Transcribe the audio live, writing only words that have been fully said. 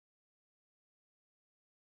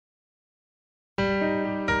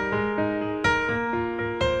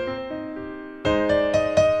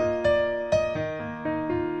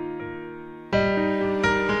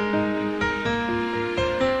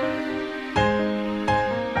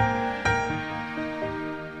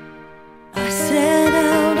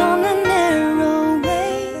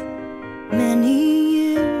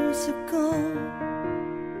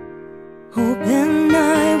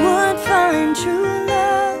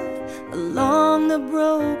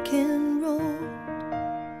broken road,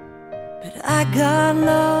 but I got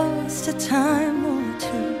lost a time or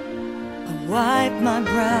two. I wiped my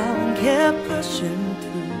brow and kept pushing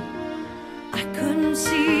through. I couldn't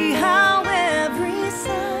see how every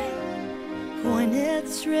sign pointed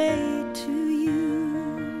straight to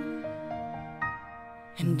you,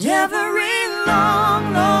 and every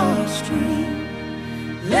long lost dream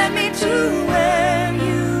led me to where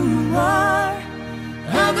you are.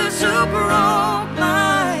 Others who broke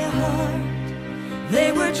my heart,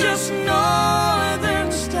 they were just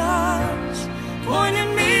northern stars,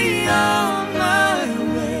 pointing me on my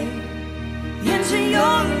way into your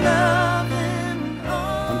love and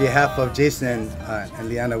arms. On behalf of Jason and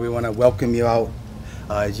Lyana, we want to welcome you out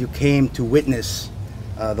as you came to witness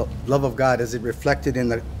the love of God as it reflected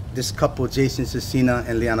in this couple, Jason Cecina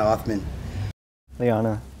and Lyana Othman.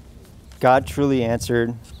 Lyana, God truly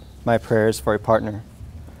answered my prayers for a partner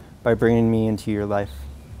by bringing me into your life.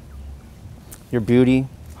 Your beauty,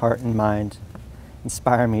 heart, and mind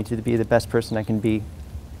inspire me to be the best person I can be.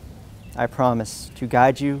 I promise to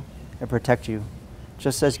guide you and protect you,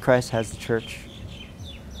 just as Christ has the church.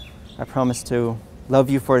 I promise to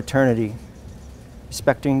love you for eternity,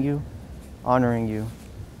 respecting you, honoring you,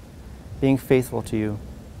 being faithful to you,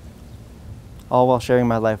 all while sharing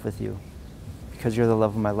my life with you, because you're the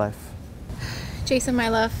love of my life. Jason, my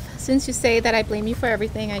love, since you say that I blame you for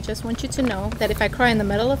everything, I just want you to know that if I cry in the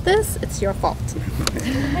middle of this, it's your fault.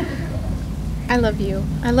 I love you.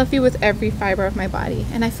 I love you with every fiber of my body,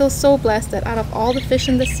 and I feel so blessed that out of all the fish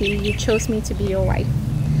in the sea, you chose me to be your wife.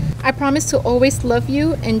 I promise to always love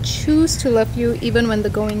you and choose to love you even when the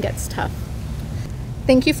going gets tough.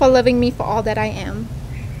 Thank you for loving me for all that I am.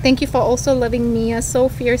 Thank you for also loving Mia so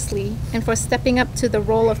fiercely and for stepping up to the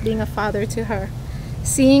role of being a father to her.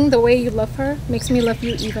 Seeing the way you love her makes me love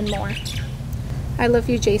you even more. I love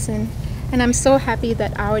you, Jason, and I'm so happy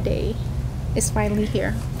that our day is finally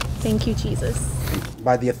here. Thank you, Jesus.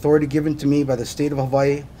 By the authority given to me by the state of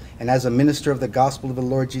Hawaii and as a minister of the gospel of the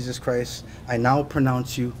Lord Jesus Christ, I now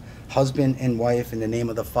pronounce you husband and wife in the name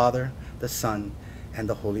of the Father, the Son, and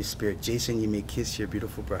the Holy Spirit. Jason, you may kiss your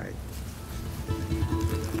beautiful bride.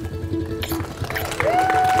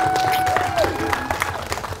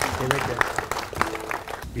 Stay right there.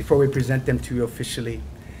 Before we present them to you officially,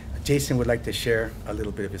 Jason would like to share a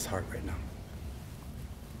little bit of his heart right now.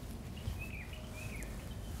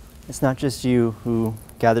 It's not just you who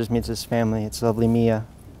gathers me to this family, it's lovely Mia.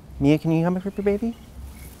 Mia, can you help me grip your baby?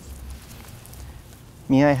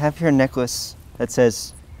 Mia, I have here a necklace that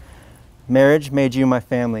says, "Marriage made you my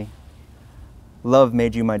family. Love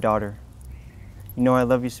made you my daughter." You know I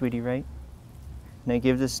love you, sweetie, right? And I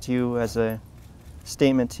give this to you as a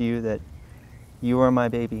statement to you that you are my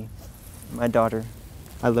baby, my daughter.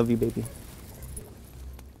 I love you, baby.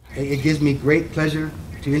 It gives me great pleasure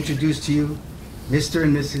to introduce to you Mr.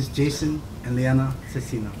 and Mrs. Jason and Lyana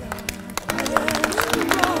Cecina.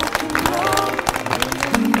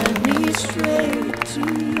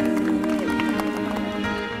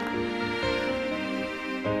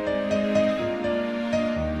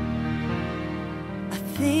 I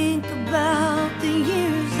think about the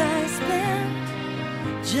years I spent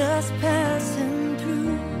just passing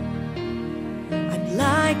through. I'd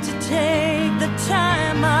like to take the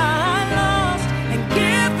time I lost and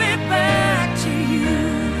give it back to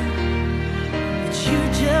you, but you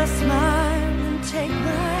just smile and take my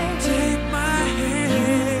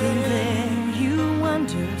hand. There you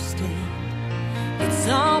understand, it's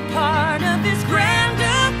all part of this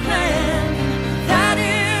grander plan that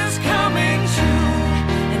is coming true,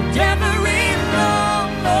 and every long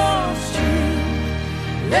lost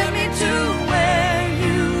dream led me to where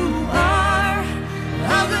you are.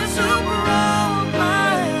 Others who broke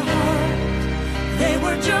my heart, they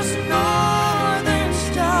were just northern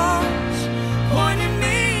stars, pointing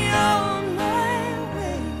me on my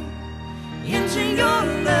way into your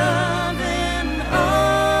loving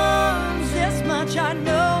arms. This much I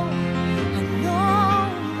know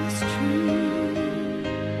it's true,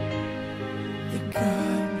 that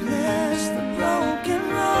God bless the broken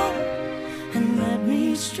road and led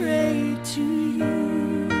me straight to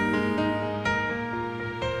you.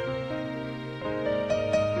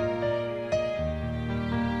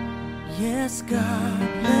 Yes, God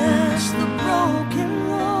bless the broken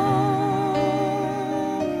road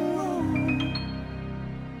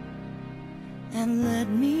and led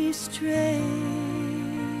me straight